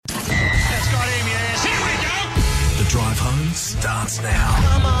starts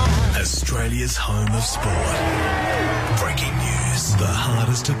now. Australia's home of sport. Breaking news, the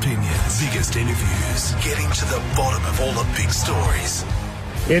hardest opinions, biggest interviews, getting to the bottom of all the big stories.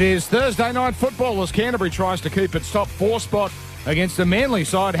 It is Thursday night football as Canterbury tries to keep its top four spot against the Manly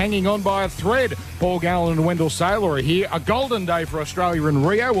side hanging on by a thread. Paul Gallen and Wendell Saylor are here. A golden day for Australia in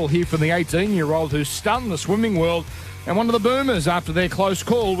Rio. We'll hear from the 18-year-old who stunned the swimming world and one of the Boomers after their close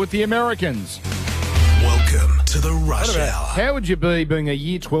call with the Americans. Welcome to the Rush Hour. How would you be being a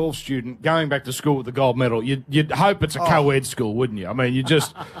Year 12 student going back to school with the gold medal? You'd hope it's a co-ed school, wouldn't you? I mean,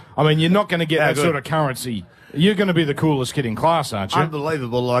 you're not going to get that sort of currency. You're going to be the coolest kid in class, aren't you?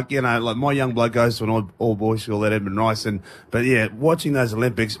 Unbelievable. Like my young bloke goes to an all-boys school at Edmund Rice. But yeah, watching those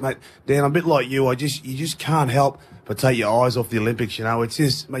Olympics, mate, Dan, I'm a bit like you. You just can't help but take your eyes off the Olympics, It's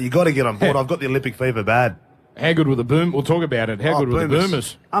just, mate, you got to get on board. I've got the Olympic fever bad. How good were the Boomers? We'll talk about it. How good were the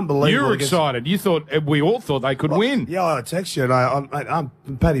Boomers? Unbelievable. You were excited. We all thought they could win. Yeah, I text you. I'm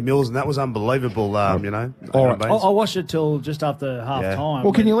Paddy Mills, and that was unbelievable, All right. I watched it till just after half-time.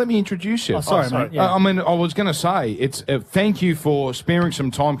 Well, can you let me introduce you? Oh, sorry, mate. Yeah. I was going to say, it's thank you for sparing some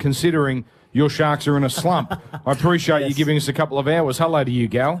time considering your Sharks are in a slump. I appreciate you giving us a couple of hours. Hello to you,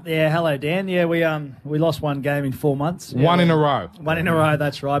 Gal. Yeah, hello, Dan. Yeah, we lost one game in 4 months. Yeah, one in a row. One in a row,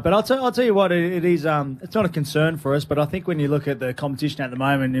 that's right. But I'll tell you what, it is. It's not a concern for us, but I think when you look at the competition at the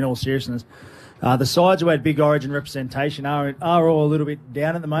moment, in all seriousness, the sides who had big Origin representation are all a little bit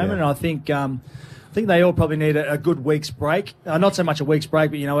down at the moment, and I think they all probably need a good week's break. Not so much a week's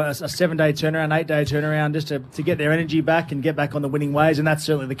break, but, a 7-day turnaround, 8-day turnaround, just to get their energy back and get back on the winning ways, and that's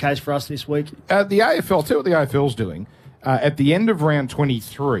certainly the case for us this week. The AFL, tell what the AFL's doing. At the end of round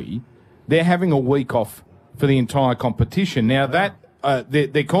 23, they're having a week off for the entire competition. Now, that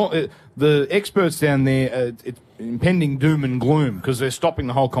the experts down there, it's impending doom and gloom because they're stopping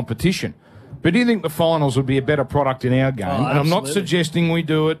the whole competition. But do you think the finals would be a better product in our game? Oh, and I'm not suggesting we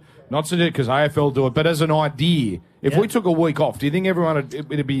do it. Not so because AFL do it, but as an idea, if we took a week off, do you think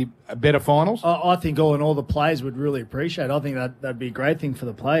it'd be a better finals? I think all in all the players would really appreciate it. I think that'd be a great thing for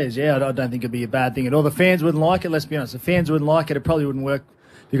the players. Yeah, I don't think it'd be a bad thing at all. The fans wouldn't like it, let's be honest. The fans wouldn't like it. It probably wouldn't work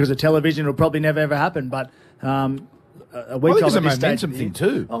because of television. It'll probably never, ever happen. But a week off is a momentum thing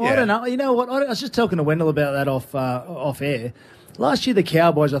too. I don't know. You know what? I was just talking to Wendell about that off air. Last year, the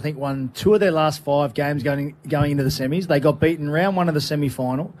Cowboys, I think, won 2 of their last 5 games going into the semis. They got beaten round 1 of the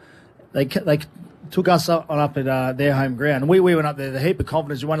semi-final. They took us up at their home ground. We went up there with a heap of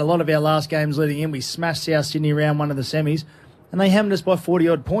confidence. We won a lot of our last games leading in. We smashed South Sydney round 1 of the semis, and they hammered us by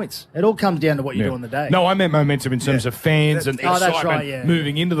 40-odd points. It all comes down to what you do on the day. No, I meant momentum in terms of fans and excitement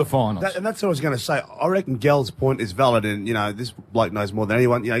moving into the finals. That's what I was going to say. I reckon Gel's point is valid, and, this bloke knows more than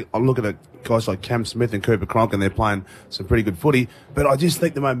anyone. I'm looking at guys like Cam Smith and Cooper Cronk, and they're playing some pretty good footy. But I just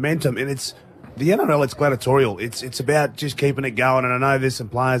think the momentum, and it's... The NRL, it's gladiatorial. It's about just keeping it going. And I know there's some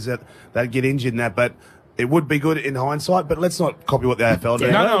players that get injured in that, but it would be good in hindsight. But let's not copy what the AFL do.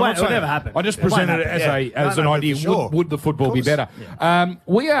 No, it'll never happen. I just presented it as an idea. Sure. Would the football be better? Yeah.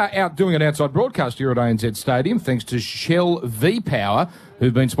 We are out doing an outside broadcast here at ANZ Stadium, thanks to Shell V-Power,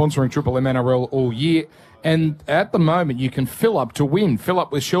 who've been sponsoring Triple M NRL all year. And at the moment, you can fill up to win. Fill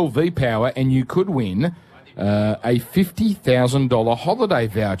up with Shell V-Power, and you could win a $50,000 holiday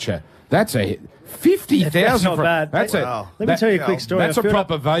voucher. That's a 50,000. That's not bad. Let me tell you a quick story. That's a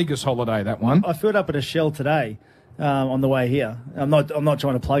proper Vegas holiday. That one. I filled up at a Shell today on the way here. I'm not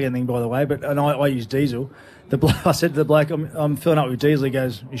trying to plug anything, by the way, but I use diesel. I said to the bloke, I'm filling up with diesel. He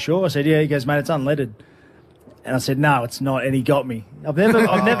goes, "You sure?" I said, "Yeah." He goes, "Mate, it's unleaded." And I said, "No, it's not." And he got me. I've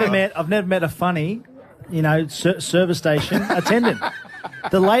never met a funny, service station attendant.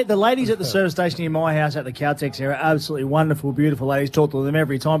 The ladies at the service station in my house at the Caltex here are absolutely wonderful, beautiful ladies. Talk to them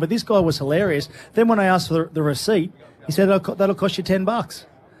every time. But this guy was hilarious. Then when I asked for the receipt, he said, that'll cost you $10.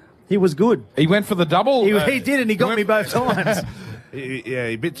 He was good. He went for the double? He did, and he got me both times. Yeah,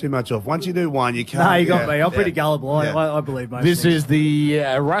 a bit too much off. Once you do one, you can't. No, he got me. I'm pretty gullible. I believe most This things. is the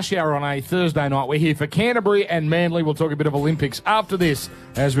Rush Hour on a Thursday night. We're here for Canterbury and Manly. We'll talk a bit of Olympics after this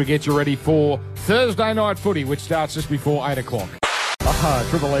as we get you ready for Thursday night footy, which starts just before 8 o'clock.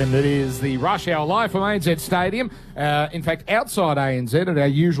 Triple M, it is the Rush Hour live from ANZ Stadium. In fact, outside ANZ at our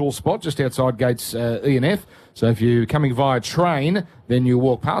usual spot, just outside gates E&F. So if you're coming via train, then you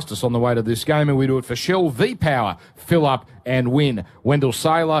walk past us on the way to this game, and we do it for Shell V-Power. Fill up and win. Wendell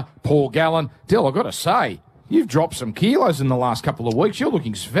Saylor, Paul Gallen. Dill, I've got to say, you've dropped some kilos in the last couple of weeks. You're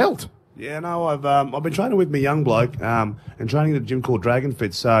looking svelte. Yeah, no, I've been training with my young bloke and training at a gym called Dragon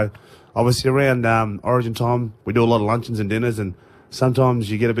Fit. So obviously around Origin time, we do a lot of luncheons and dinners, and sometimes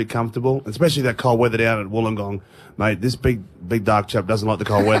you get a bit comfortable, especially that cold weather down at Wollongong. Mate, this big dark chap doesn't like the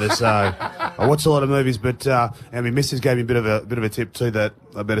cold weather, so I watch a lot of movies, but and my missus gave me a bit of a tip too that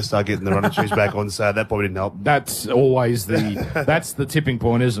I better start getting the running shoes back on. So that probably didn't help. That's always that's the tipping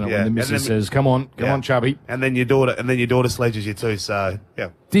point, isn't it? Yeah. When the missus says, "Come on, chubby." And then your daughter sledges you too. So yeah.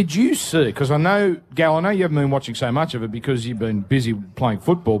 Did you see? Because I know, Gal, I know you haven't been watching so much of it because you've been busy playing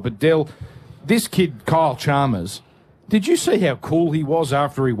football. But Del, this kid Kyle Chalmers, did you see how cool he was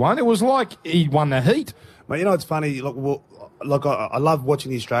after he won? It was like he won the heat. Mate, you know it's funny. Look, I love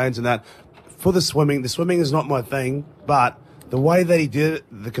watching the Australians and that. For the swimming is not my thing, but the way that he did it,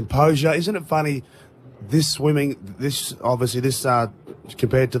 the composure, isn't it funny? This swimming,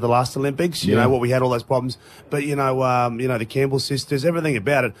 compared to the last Olympics, you know what we had all those problems, but you know the Campbell sisters, everything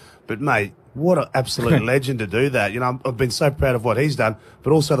about it. But mate, what an absolute legend to do that. You know, I've been so proud of what he's done,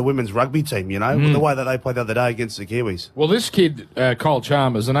 but also the women's rugby team. You know, the way that they played the other day against the Kiwis. Well, this kid, Kyle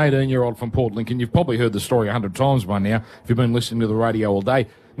Chalmers, an 18-year-old from Port Lincoln, you've probably heard the story 100 times by now if you've been listening to the radio all day.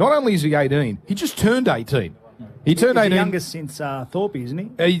 Not only is he 18, he just turned 18. He turned 18. He's the youngest since Thorpe,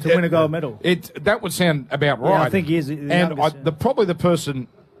 isn't he? To win a gold medal. That would sound about right. Yeah, I think he is. Probably the person,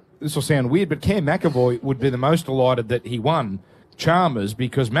 this will sound weird, but Cam McAvoy would be the most delighted that he won Chalmers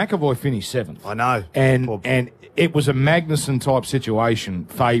because McAvoy finished 7th. I know. And it was a Magnuson-type situation,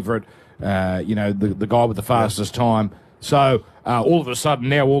 favourite, the guy with the fastest time. So all of a sudden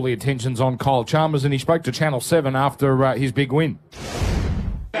now all the attention's on Kyle Chalmers, and he spoke to Channel 7 after his big win.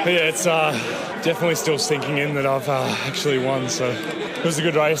 Yeah, it's definitely still sinking in that I've actually won. So it was a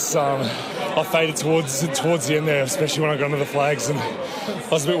good race. I faded towards the end there, especially when I got under the flags, and I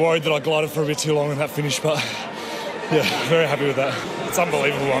was a bit worried that I glided for a bit too long in that finish. But yeah, very happy with that. It's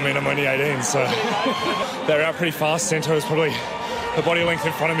unbelievable. I mean, I'm only 18, so they're out pretty fast. Santo was probably a body length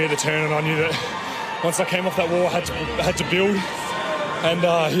in front of me at the turn, and I knew that once I came off that wall, I had to build and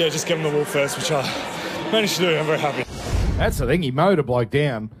just get on the wall first, which I managed to do. I'm very happy. That's the thing. He mowed a bloke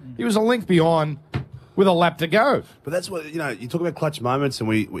down. He was a length behind with a lap to go. But that's what, you talk about clutch moments, and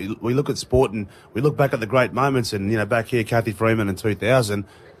we look at sport and we look back at the great moments, and, back here, Kathy Freeman in 2000.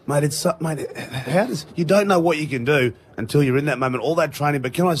 Mate, you don't know what you can do until you're in that moment, all that training.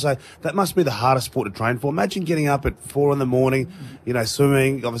 But can I say, that must be the hardest sport to train for. Imagine getting up at 4 a.m,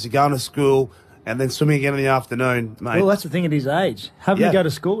 swimming, obviously going to school, and then swimming again in the afternoon, mate. Well, that's the thing at his age. Having to go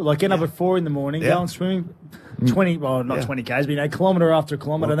to school, like getting up at 4 a.m, going swimming 20, well, not 20 Ks, but kilometre after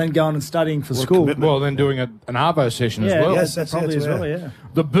kilometre, and then going and studying for school. Well, then doing an Arvo session as well. Yes, that's probably it, as well, yeah.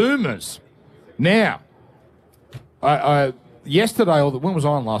 The Boomers. Now, yesterday, or when was I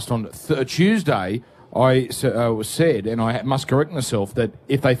on last? On Tuesday, I was said, and I must correct myself, that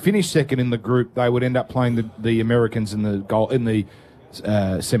if they finished second in the group, they would end up playing the Americans in the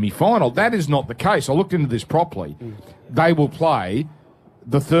semi-final. That is not the case. I looked into this properly. They will play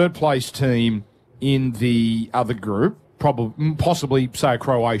the third place team in the other group, possibly, say,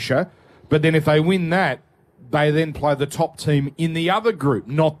 Croatia. But then if they win that, they then play the top team in the other group,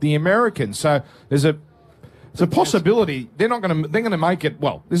 not the Americans. So there's a possibility they're going to make it.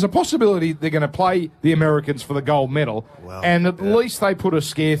 Well, there's a possibility they're going to play the Americans for the gold medal, and at least they put a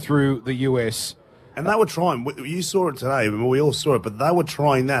scare through the US. And they were trying. You saw it today. I mean, we all saw it, but they were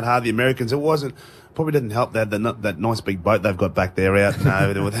trying that hard. The Americans. It wasn't. Probably didn't help that nice big boat they've got back there out.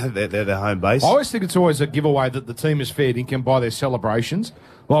 No, they're their home base. I always think it's always a giveaway that the team is fair dinkum by their celebrations.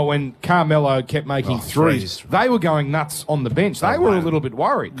 Well, when Carmelo kept making threes, they were going nuts on the bench. They were a little bit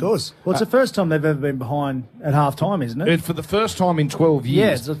worried. Of course. Well, it's the first time they've ever been behind at half-time, isn't it? For the first time in 12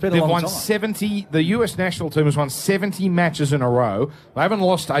 years. Yeah, it's been a They've long won time. 70. The US national team has won 70 matches in a row. They haven't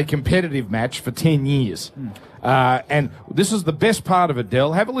lost a competitive match for 10 years. And this is the best part of it,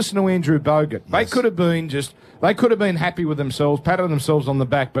 Del. Have a listen to Andrew Bogut. Yes. They could have been happy with themselves, patted themselves on the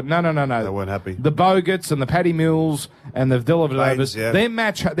back, but no. They weren't happy. The Bogut's and the Paddy Mills and the Villaverdovas,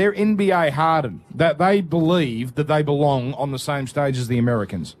 their NBA hardened. That they believe that they belong on the same stage as the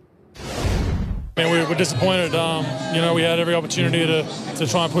Americans. I mean, we were disappointed. We had every opportunity to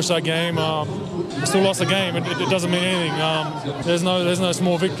try and push that game. We still lost the game. It doesn't mean anything. There's no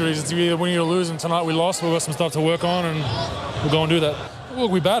small victories. It's either win or lose, and tonight we lost. We've got some stuff to work on, and we'll go and do that. Look,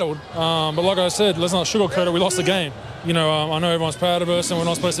 we battled, but like I said, let's not sugarcoat it. We lost the game. I know everyone's proud of us, and we're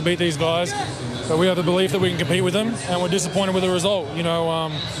not supposed to beat these guys, but we have the belief that we can compete with them, and we're disappointed with the result.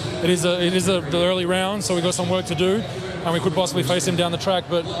 It is the early round, so we've got some work to do, and we could possibly face them down the track.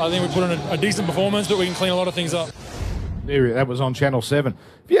 But I think we put in a decent performance, but we can clean a lot of things up. There, that was on Channel 7.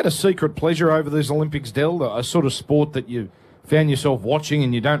 Have you had a secret pleasure over these Olympics, Del? A sort of sport that you found yourself watching,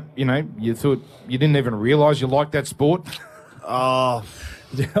 and you thought you didn't even realise you liked that sport? Oh,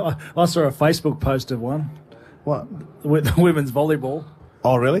 I saw a Facebook post of one. What? With the women's volleyball.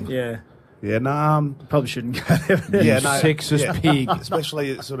 Oh, really? Yeah. Yeah, no, Probably shouldn't go there. yeah, no, sexist pig.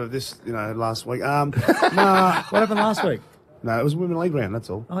 especially sort of this, last week. No, What happened last week? no, it was Women League round.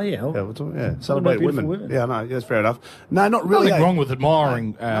 That's all. Oh, yeah. Yeah, we're talking, celebrate beautiful women. women. Yeah, no, yeah, that's fair enough. No, not really. Nothing eh? wrong with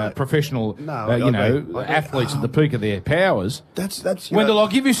admiring professional, No, I agree. I agree. athletes at the peak of their powers. That's Wendell, I'll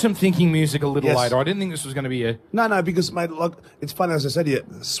give you some thinking music a little Yes. later. I didn't think this was going to be a... No, because, mate, like, it's funny, as I said to you,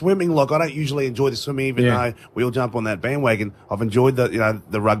 swimming, like, I don't usually enjoy the swimming, even though we all jump on that bandwagon. I've enjoyed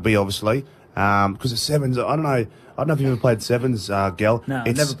the rugby, obviously, because the sevens, I don't know if you've ever played sevens, Gal. No,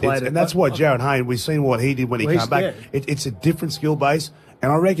 I've never played it. And that's why Jared Hayne, we've seen what he did when he Well, came back. yeah. It's a different skill base,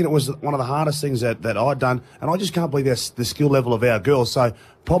 and I reckon it was one of the hardest things that I'd done, and I just can't believe the skill level of our girls. So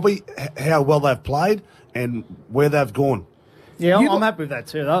probably how well they've played and where they've gone. Yeah, I'm happy with that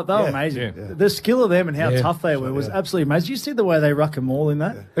too. They were Yeah, amazing. yeah. The skill of them and how Yeah. tough they were was absolutely amazing. You see the way they ruck them all in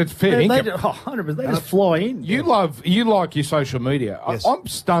that? It's fair They income. 100%. They just fly in. You like your social media. Yes. I'm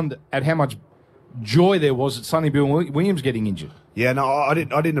stunned at how much joy there was at Sonny Bill Williams getting injured. Yeah, no, I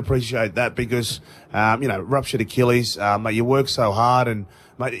didn't appreciate that because, ruptured Achilles, mate, you work so hard and,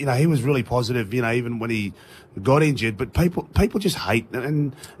 mate, he was really positive, even when he got injured, but people just hate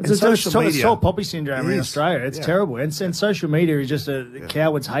and It's social it's media. tall poppy syndrome It in is. Australia. It's Yeah. terrible. And social media is just a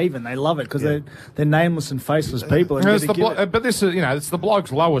coward's haven. They love it because they're nameless and faceless people. And It's get to give it- but this is, it's the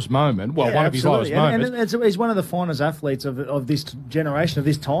bloke's lowest moment. Well, Yeah, one of his lowest absolutely. moments. And he's one of the finest athletes of this generation, of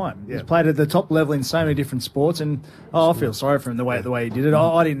this time. Yeah. He's played at the top level in so many different sports, and I feel sorry for him the way he did it.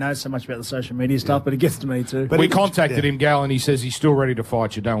 I didn't know so much about the social media stuff, but it gets to me too. But we even- contacted yeah. him, Gal, and he says he's still ready to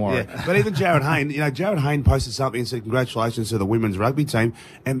fight you. Don't worry. Yeah, but even Jared Hayne, Jared Hayne posted something and said congratulations to the women's rugby team,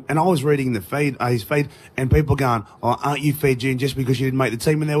 and I was reading the feed, his feed, and people going, "Oh, aren't you Fijian just because you didn't make the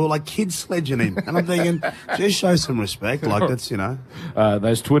team?" And they were like kids sledging him, and I'm thinking, just show some respect, like that's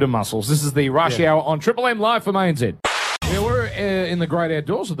Those Twitter muscles. This is the Rush Hour on Triple M live from ANZ. Yeah, we're in the great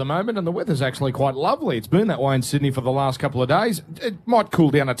outdoors at the moment, and the weather's actually quite lovely. It's been that way in Sydney for the last couple of days. It might cool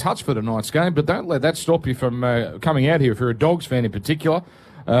down a touch for tonight's game, but don't let that stop you from coming out here if you're a Dogs fan in particular.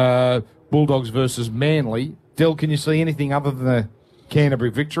 Bulldogs versus Manly. Del, can you see anything other than the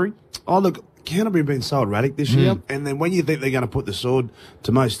Canterbury victory? Oh, look, Canterbury have been so erratic this year, and then when you think they're going to put the sword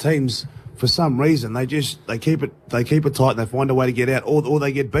to most teams, for some reason they keep it tight and they find a way to get out, or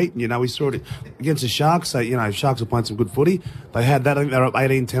they get beaten. We saw it against the Sharks. So, Sharks are playing some good footy. They had that. I think they were up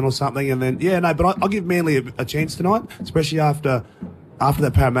 18-10 or something, and then but I'll give Manly a chance tonight, especially after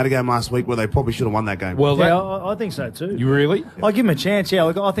that Parramatta game last week where they probably should have won that game. Well, yeah, I think so too. you really? I'll give him a chance, yeah.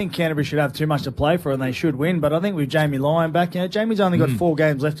 Look, I think Canterbury should have too much to play for and they should win, but I think with Jamie Lyon back, Jamie's only got 4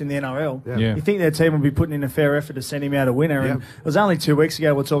 games left in the NRL. Yeah. You think their team will be putting in a fair effort to send him out a winner, and it was only 2 weeks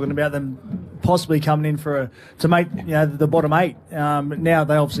ago we're talking about them possibly coming in to make the bottom 8. Now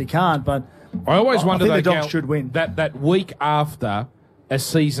they obviously can't, but I always wonder, think the though, Dogs Gal, should win. That week after a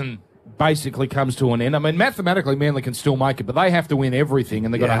season basically comes to an end. I mean, mathematically, Manly can still make it, but they have to win everything,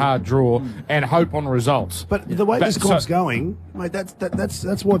 and they've got a hard draw and hope on results. But the way this comp's going, mate,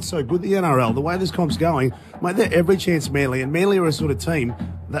 that's what's so good. The NRL, the way this comp's going, mate, they're every chance Manly, and Manly are a sort of team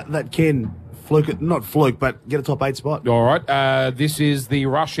that can not fluke, but get a top 8 spot. All right, this is the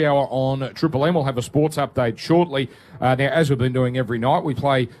Rush Hour on Triple M. We'll have a sports update shortly. Now, as we've been doing every night, we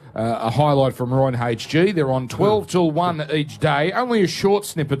play a highlight from Roy and HG. They're on 12 till 1 each day. Only a short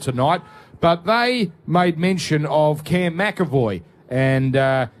snippet tonight, but they made mention of Cam McAvoy, and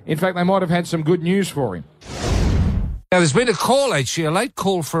in fact, they might have had some good news for him. Now, there's been a late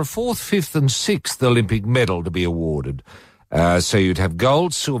call for a 4th, 5th and 6th Olympic medal to be awarded. So you'd have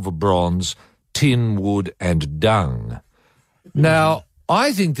gold, silver, bronze, tin, wood and dung. Now,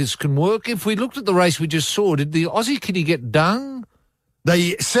 I think this can work. If we looked at the race we just saw, did the Aussie kiddie get dung?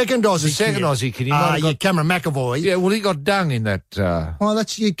 The second Aussie Aussie kiddie might have got... Cameron McAvoy. Yeah, well, he got dung in that... Well,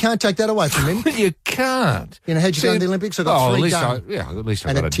 you can't take that away from him. You can't. How'd you go in the Olympics? I got 3 dung. At least I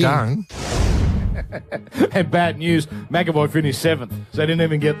And got a a tin. dung. And bad news, McAvoy finished 7th, so they didn't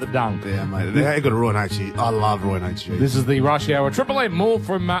even get the dung. Yeah, mate, they got a Roy and HG. I love Roy and HG. This is the Rush Hour. Triple M, more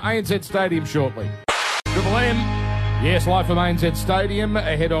from ANZ Stadium shortly. Triple M, yes, live from ANZ Stadium,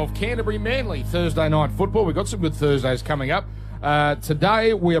 ahead of Canterbury Manly Thursday night football. We've got some good Thursdays coming up.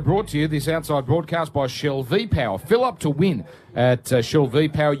 Today we are brought to you, this outside broadcast, by Shell V-Power. Fill up to win at Shell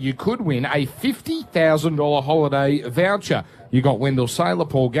V-Power. You could win a $50,000 holiday voucher. You got Wendell Saylor,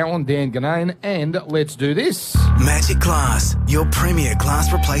 Paul Gallen, Dan Ganane, and let's do this. Magic Glass, your premier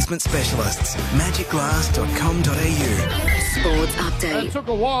glass replacement specialists. magicglass.com.au. Sports update. It took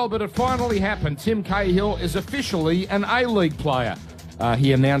a while, but it finally happened. Tim Cahill is officially an A-League player.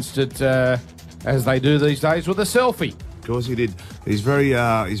 He announced it, as they do these days, with a selfie. Of course he did. He's very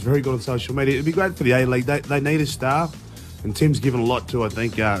good on social media. It'd be great for the A-League. They need a star. And Tim's given a lot to, I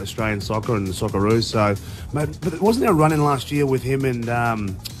think, Australian soccer and the Socceroos. So, mate, but wasn't there a run-in last year with him and,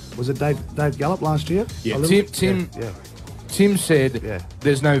 was it Dave Gallup last year? Yeah, Tim. Tim said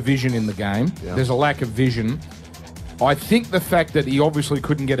there's no vision in the game. Yeah. There's a lack of vision. I think the fact that he obviously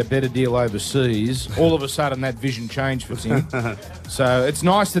couldn't get a better deal overseas, all of a sudden that vision changed for Tim. So it's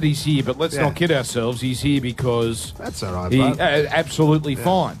nice that he's here, but let's not kid ourselves. He's here because that's all right, absolutely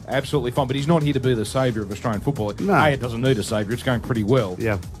fine. Absolutely fine. But he's not here to be the saviour of Australian football. No. A, it doesn't need a saviour. It's going pretty well.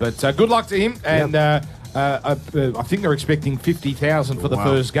 Yeah. But good luck to him. And I think they're expecting 50,000 for the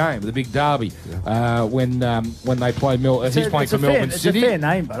first game, the big derby, when they play he's playing for Melbourne City. It's a fair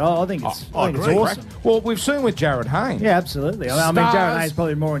name, but I think it's awesome. Well, we've seen with Jared Hayne. Yeah, absolutely. I mean, Jared Hayne's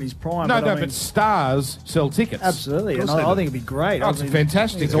probably more in his prime. But stars sell tickets. Absolutely, and I think it'd be great. It's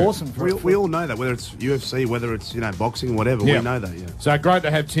fantastic. It's awesome. We all know that, whether it's UFC, whether it's boxing, whatever. We know that. Yeah. So great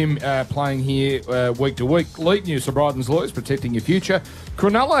to have Tim playing here week to week. Lead news for Brighton's lawyers protecting your future.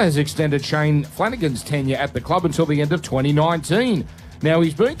 Cronulla has extended Shane Flanagan's tenure at the club until the end of 2019. Now,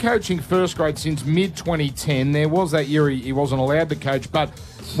 he's been coaching first grade since mid-2010. There was that year he wasn't allowed to coach, but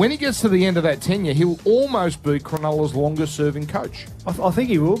when he gets to the end of that tenure, he'll almost be Cronulla's longest-serving coach. I think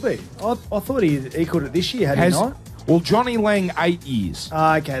he will be. I thought he equalled it this year, had he not? Well, Johnny Lang, 8 years.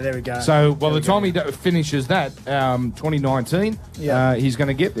 Okay, there we go. So by the time he finishes that, 2019, he's going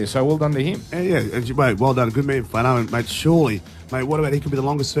to get there. So well done to him. Mate, well done. Good man, Flano. Mate, surely... Mate, what about he could be the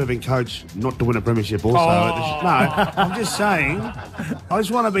longest-serving coach not to win a premiership also? No, I'm just saying. I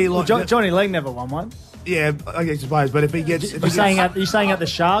just want to be like... Johnny Lang never won one. Yeah, I suppose, but if he gets... You're saying at the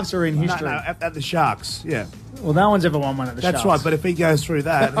Sharks or in history? No, at the Sharks, yeah. Well, no one's ever won one at the Sharks. That's right, but if he goes through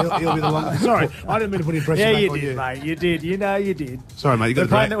that, he'll be the longest... Sorry, I didn't mean to put impression on you. Yeah, you did, mate. You did. You know you did. Sorry, mate.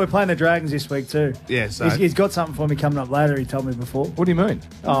 We're playing the Dragons this week too. Yeah, so... He's got something for me coming up later, he told me before. What do you mean?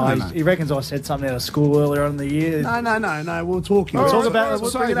 He reckons I said something out of school earlier on in the year. No, we'll talk. We'll talk about it.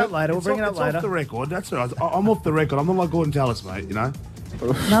 We'll bring it up later. We'll bring it up later. It's off the record. That's all right. I'm off the record. I'm not like Gordon Tallis, mate, you know?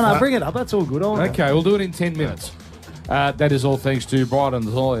 No, bring it up. That's all good. Okay, we'll do it in 10 minutes. That is all thanks to Brighton's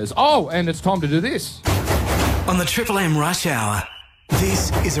lawyers. Oh, and it's time to do this. On the Triple M Rush Hour,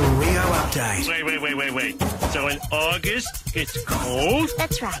 this is a Rio update. Wait. So in August, it's cold?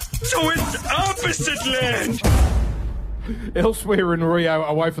 That's right. So it's opposite land! Elsewhere in Rio,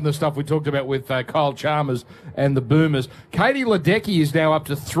 away from the stuff we talked about with Kyle Chalmers and the Boomers, Katie Ledecky is now up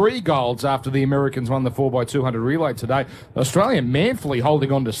to 3 golds after the Americans won the 4x200 relay today. Australia manfully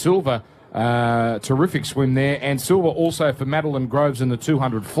holding on to silver. Terrific swim there. And silver also for Madeline Groves in the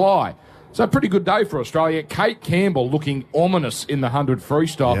 200 fly. So a pretty good day for Australia. Kate Campbell looking ominous in the 100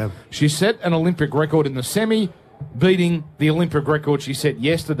 freestyle. Yeah. She set an Olympic record in the semi, beating the Olympic record she set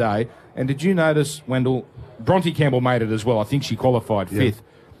yesterday. And did you notice, Wendell, Bronte Campbell made it as well. I think she qualified 5th.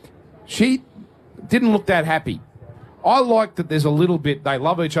 She didn't look that happy. I like that there's a little bit, they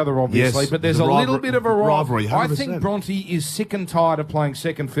love each other obviously, but there's a little bit of a rivalry. 100%. I think Bronte is sick and tired of playing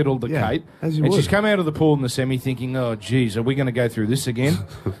second fiddle to Kate. And she's come out of the pool in the semi thinking, oh, geez, are we going to go through this again?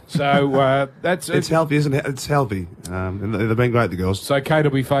 So that's... It's healthy, isn't it? It's healthy. And they've been great, the girls. So Kate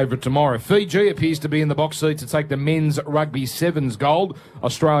will be favourite tomorrow. Fiji appears to be in the box seat to take the men's rugby sevens gold.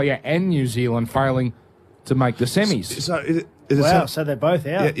 Australia and New Zealand failing to make the semis. So so they're both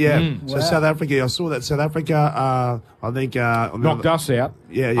out. Yeah. So South Africa, I saw that South Africa, I think... knocked us out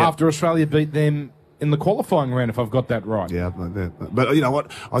after Australia beat them in the qualifying round, if I've got that right. Yeah, but you know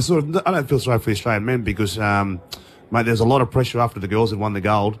what? I don't feel sorry for the Australian men because, mate, there's a lot of pressure after the girls had won the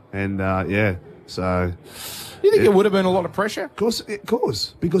gold. And, so... You think it would have been a lot of pressure? Of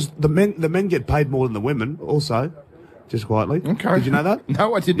course. Because the men get paid more than the women also. Just quietly. Okay. Did you know that?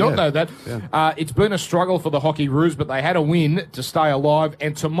 No, I did not know that. Yeah. It's been a struggle for the Hockey Roos, but they had a win to stay alive.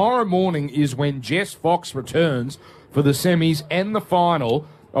 And tomorrow morning is when Jess Fox returns for the semis and the final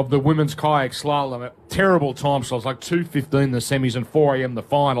of the women's kayak slalom. Terrible time slots, like 2:15 the semis and 4 a.m. the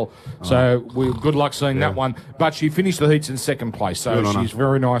final. So good luck seeing that one. But she finished the heats in second place, so she's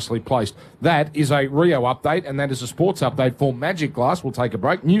very nicely placed. That is a Rio update, and that is a sports update for Magic Glass. We'll take a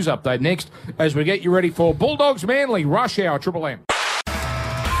break. News update next as we get you ready for Bulldogs Manly Rush Hour Triple M.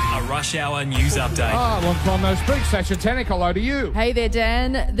 A Rush Hour news update. Long time no speak. Sasha Tannick, hello to you. Hey there,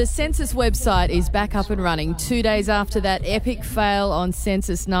 Dan. The Census website is back up and running 2 days after that epic fail on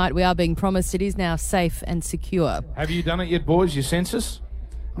Census night. We are being promised it is now safe and secure. Have you done it yet, boys, your census?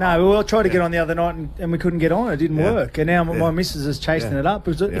 No, we all tried to get on the other night and we couldn't get on. It didn't work. And now my missus is chasing it up.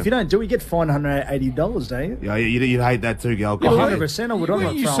 Because if you don't do it, you get fined $180, don't you? Yeah, you'd hate that too, Gal. 100%. I would not throw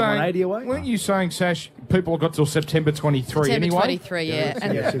 $180 away. Weren't you saying, Sash, people have got till September 23 anyway? September 23,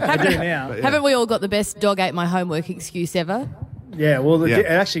 And haven't we all got the best dog ate my homework excuse ever? Yeah, well, Yeah. it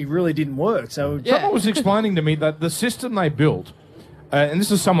actually really didn't work. So Someone was explaining to me that the system they built, and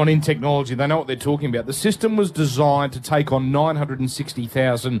this is someone in technology, they know what they're talking about. The system was designed to take on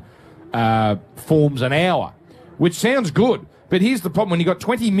 960,000 forms an hour, which sounds good. But here's the problem: when you've got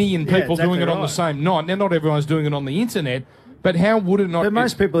 20 million people exactly doing it on the right. same night, now not everyone's doing it on the internet, but how would it not? But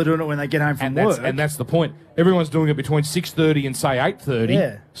most people are doing it when they get home from work. And that's the point. Everyone's doing it between 6:30 and, say, 8:30.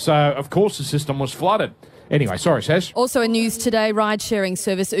 Yeah. So, of course, the system was flooded. Anyway, sorry, Sash. Also in news today, ride-sharing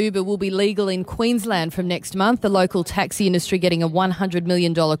service Uber will be legal in Queensland from next month. The local taxi industry getting a $100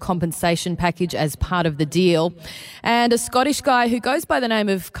 million compensation package as part of the deal. And a Scottish guy who goes by the name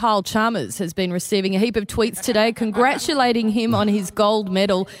of Kyle Chalmers has been receiving a heap of tweets today congratulating him on his gold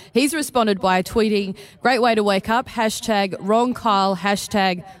medal. He's responded by tweeting, "Great way to wake up, hashtag wrong Kyle,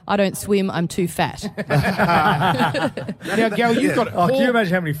 hashtag I don't swim, I'm too fat." Now, Gal, you've got... Oh, can you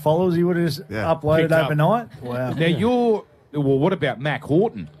imagine how many followers he would have uploaded Picked up. overnight? Wow. Now, well, what about Mac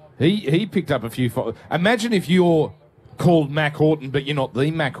Horton? He picked up a few... Imagine if you're called Mac Horton, but you're not the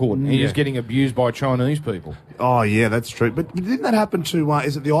Mac Horton. You're just getting abused by Chinese people. Oh, yeah, that's true. But didn't that happen to,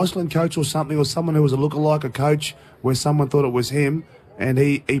 is it the Iceland coach or something, or someone who was a lookalike, a coach, where someone thought it was him, and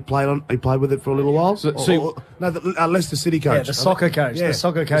he played with it for a little while? The Leicester City coach. Yeah, the soccer coach. Yeah. The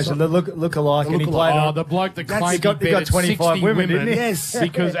soccer coach, the look-alike, and he played Oh, on... the bloke that That's- claimed he got- he he got bet 25 60 women, didn't he? Yes.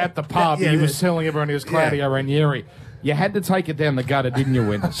 Because at the pub Yeah, he yeah. was telling everyone he was Claudio Ranieri. You had to take it down the gutter, didn't you,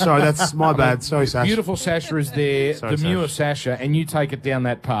 Wendy? Sorry, that's my bad. Sorry, Sasha. Beautiful Sasha is there, Sorry, demure Sasha, and you take it down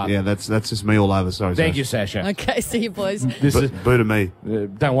that path. Yeah, that's just me all over. Sorry, Thank you, Sasha. Okay, see you boys. This is... Boo to me.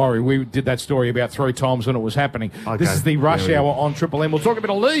 Don't worry, we did that story about 3 times when it was happening. Okay. This is the Rush There we Hour go. on Triple M. We'll talk a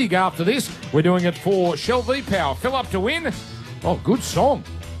bit of league after this. We're doing it for Shell V-Power. Fill up to win. Oh, good song.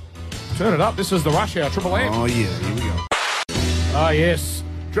 Turn it up. This is the Rush Hour, Triple M. Oh, yeah, here we go. Ah, yes.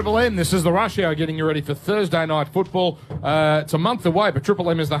 Triple M, this is the Rush Hour getting you ready for Thursday night football. It's a month away, but Triple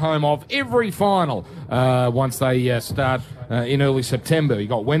M is the home of every final once they start in early September. You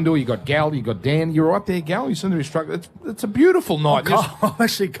got Wendell, you got Gal, you got Dan. You're right there, Gal. You seem to be struggling. It's a beautiful night. I'm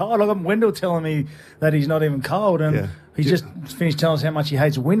actually cold. I got Wendell telling me that he's not even cold, and he just finished telling us how much he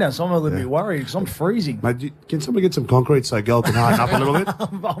hates winter, so I'm a little bit worried because I'm freezing. Mate, can somebody get some concrete so Gal can harden up a little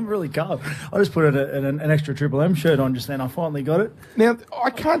bit? I'm really cold. I just put an extra Triple M shirt on just then. I finally got it. Now, I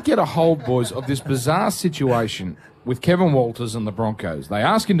can't get a hold, boys, of this bizarre situation with Kevin Walters and the Broncos. They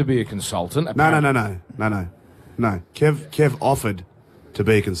ask him to be a consultant. No. Kev offered to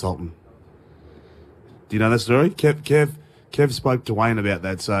be a consultant. Do you know that story? Kev spoke to Wayne about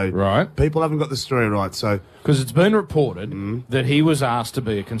that, so Right. people haven't got the story right. So Because it's been reported that he was asked to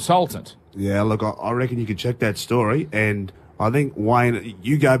be a consultant. yeah, look, I reckon you could check that story, and I think Wayne,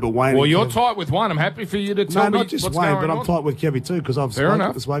 you go, but Wayne. Well, and you're Kev- tight with one. I'm happy for you to tell No, me not just what's Wayne, going but I'm on. tight with Kevy too because I've Fair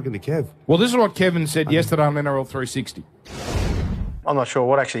enough. spoken to Kev. Well, this is what Kevin said yesterday on NRL 360. I'm not sure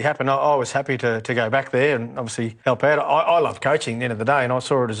what actually happened. I was happy to go back there and obviously help out. I love coaching at the end of the day, and I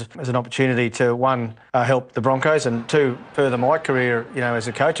saw it as an opportunity to, one, help the Broncos, and two, further my career, as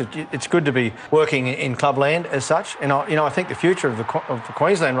a coach. It's good to be working in clubland as such, and I think the future of the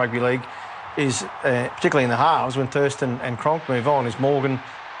Queensland Rugby League is, particularly in the halves, when Thurston and Cronk move on, is Morgan,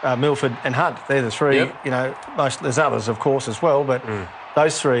 Milford and Hunt. They're the three. Yep. There's others, of course, as well, but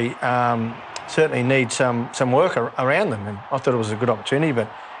those three certainly need some work around them, and I thought it was a good opportunity,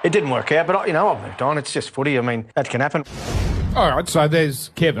 but it didn't work out. But I've moved on. It's just footy. I mean, that can happen. All right, so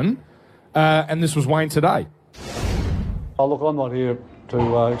there's Kevin, and this was Wayne today. Oh, look, I'm not here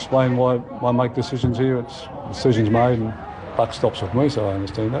to explain why I make decisions here. It's decisions made, and buck stops with me, so I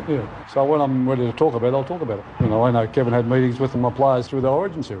understand that. Yeah. So when I'm ready to talk about it, I'll talk about it. I know Kevin had meetings with my players through the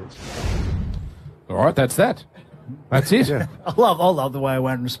Origin series. All right, that's that. That's it. Yeah. I love the way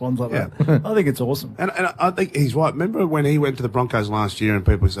Wayne responds like that. I think it's awesome. And I think he's right. Remember when he went to the Broncos last year and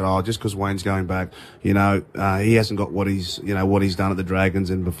people said, "Oh, just because Wayne's going back, he hasn't got what he's done at the Dragons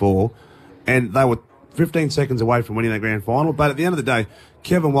and before," and they were 15 seconds away from winning the grand final. But at the end of the day,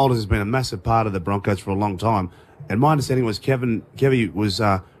 Kevin Walters has been a massive part of the Broncos for a long time. And my understanding was Kevy was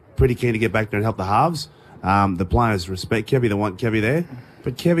pretty keen to get back there and help the halves. The players respect Kevy, they want Kevy there.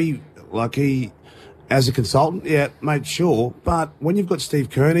 But Kevy, as a consultant, mate, sure. But when you've got Steve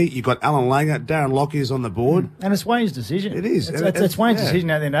Kearney, you've got Alan Langer, Darren Lockyer is on the board. And it's Wayne's decision. It is. It's Wayne's decision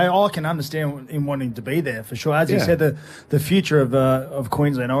at the end of the day. I can understand him wanting to be there for sure. As he Yeah. said, the future of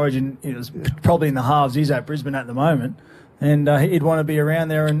Queensland Origin is probably in the halves. He's at Brisbane at the moment. And he'd want to be around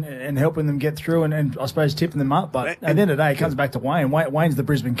there and helping them get through and I suppose tipping them up. But at the end of the day, it comes back to Wayne. Wayne's the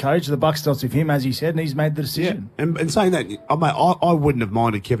Brisbane coach. The buck stops with him, as he said, and he's made the decision. Yeah. And saying that, I wouldn't have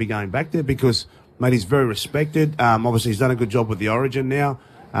minded Kevy going back there because, mate, he's very respected. Obviously, he's done a good job with the Origin now.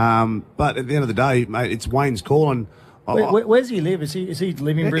 But at the end of the day, mate, it's Wayne's call. And Where's he live? Is he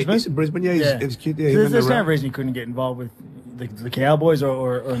living in Brisbane? He's in Brisbane, yeah. He's cute, yeah. There's no reason he couldn't get involved with the Cowboys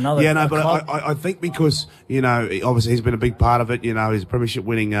or another. Yeah, no, but club. I think because, you know, obviously he's been a big part of it. You know, he's a premiership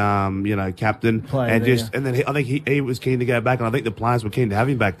winning, you know, captain. And then I think he was keen to go back, and I think the players were keen to have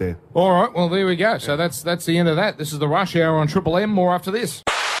him back there. All right, well, there we go. So that's the end of that. This is the Rush Hour on Triple M. More after this.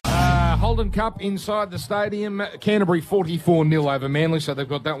 Holden Cup inside the stadium. Canterbury 44-0 over Manly, so they've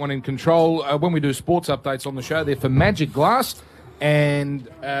got that one in control. When we do sports updates on the show, they're for Magic Glass. And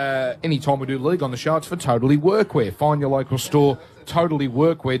anytime we do league on the show, it's for Totally Workwear. Find your local store,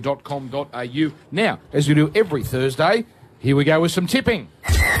 totallyworkwear.com.au. Now, as we do every Thursday, here we go with some tipping.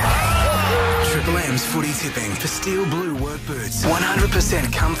 Triple M's footy tipping for steel blue work boots.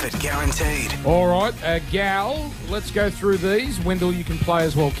 100% comfort guaranteed. All right, Gal, let's go through these. Wendell, you can play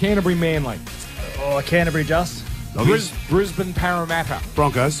as well. Canterbury Manly. Oh, Canterbury just. Brisbane Parramatta.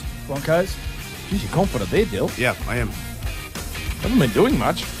 Broncos. Broncos. Geez, you're confident there, Dill. Yeah, I am. Haven't been doing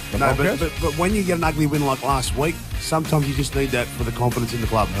much. No, but when you get an ugly win like last week, sometimes you just need that for the confidence in the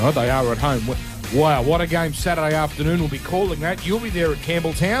club. Oh, they are at home. Wow, what a game Saturday afternoon. We'll be calling that. You'll be there at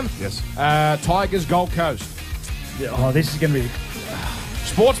Campbelltown. Yes. Tigers, Gold Coast. Yeah, oh, this is going to be...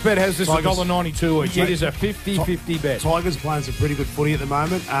 Sportsbet has this Tigers. $1.92 each. It is a 50-50 bet. Tigers playing some pretty good footy at the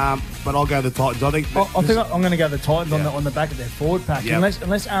moment, but I'll go the Titans. I think I'm going to go the Titans on the back of their forward pack. Yep.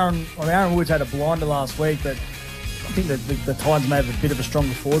 Unless Aaron Woods had a blinder last week, but I think that the Titans may have a bit of a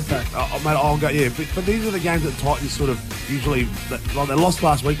stronger forward pack. Mate, I'll go, yeah. But these are the games that the Titans sort of usually... Like they lost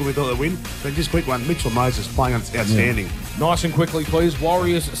last week when we thought they'd win, but just quick one. Mitchell Moses playing outstanding. Nice and quickly, please.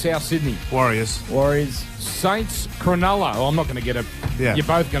 Warriors, South Sydney. Warriors. Saints, Cronulla. Oh, I'm not going to get a... Yeah. You're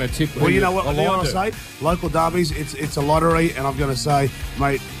both going to tip... Well, you know what I say? Local derbies, it's a lottery, and I'm going to say,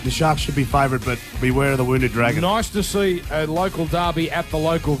 mate, the Sharks should be favourite, but beware of the wounded dragon. Nice to see a local derby at the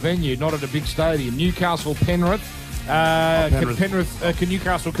local venue, not at a big stadium. Newcastle, Penrith. Can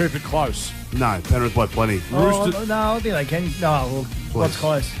Newcastle keep it close? No, Penrith by plenty. Roosters. No, I think they can. No, well, what's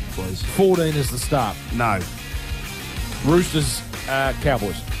close? Please. 14 is the start. No. Roosters,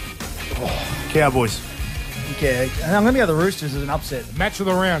 Cowboys. Cowboys. Yeah, and I'm going to go the Roosters as an upset. Match of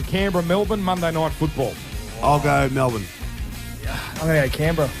the round, Canberra, Melbourne, Monday Night Football. I'll go Melbourne. I'm going to go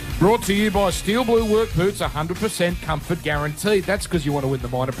Canberra. Brought to you by Steel Blue Work Boots, 100% comfort guaranteed. That's because you want to win the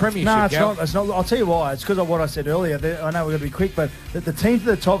minor premiership. No, it's not. I'll tell you why. It's because of what I said earlier. I know we're going to be quick, but the teams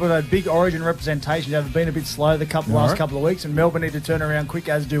at the top have had big Origin representation. They've been a bit slow the last couple of weeks, and Melbourne need to turn around quick,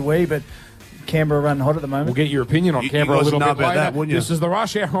 as do we, but Canberra run hot at the moment. We'll get your opinion on Canberra a little bit later. That, wouldn't you? This is the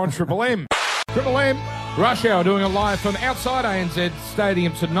Rush Hour on Triple M. Triple M, Rush Hour doing it live from outside ANZ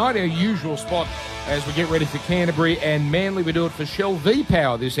Stadium tonight, our usual spot as we get ready for Canterbury and Manly. We do it for Shell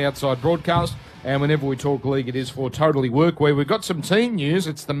V-Power, this outside broadcast, and whenever we talk league, it is for Totally Workwear. We've got some team news.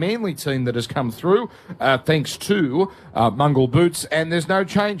 It's the Manly team that has come through, thanks to Mungle Boots, and there's no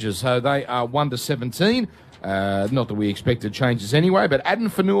changes. So they are 1-17. Not that we expected changes anyway, but Adam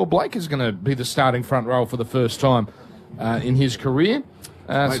Fanua-Blake is going to be the starting front row for the first time in his career.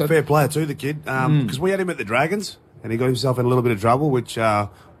 Mate, fair player too, the kid. Because we had him at the Dragons, and he got himself in a little bit of trouble, which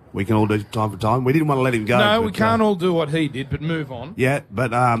we can all do time for time. We didn't want to let him go. No, we can't all do what he did, but move on. Yeah,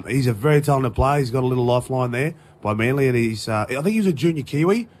 but he's a very talented player. He's got a little lifeline there by Manly, and he's I think he was a junior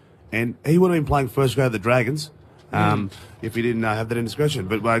Kiwi, and he would have been playing first grade at the Dragons if he didn't have that indiscretion.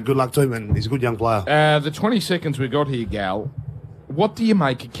 But good luck to him, and he's a good young player. The 20 seconds we got here, Gal, what do you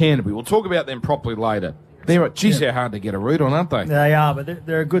make of Canterbury? We'll talk about them properly later. They're how hard to get a read on, aren't they? They are, but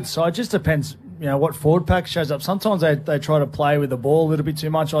they're a good side. Just depends, what forward pack shows up. Sometimes they try to play with the ball a little bit too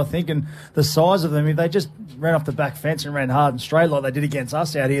much, I think, and the size of them, if they just ran off the back fence and ran hard and straight like they did against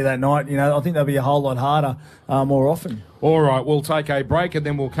us out here that night, I think they'll be a whole lot harder more often. All right, we'll take a break and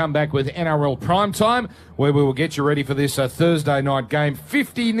then we'll come back with NRL Primetime, where we will get you ready for this Thursday night game.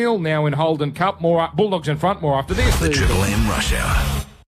 50-0 now in Holden Cup. More Bulldogs in front, more after this. The Triple M Rush Hour.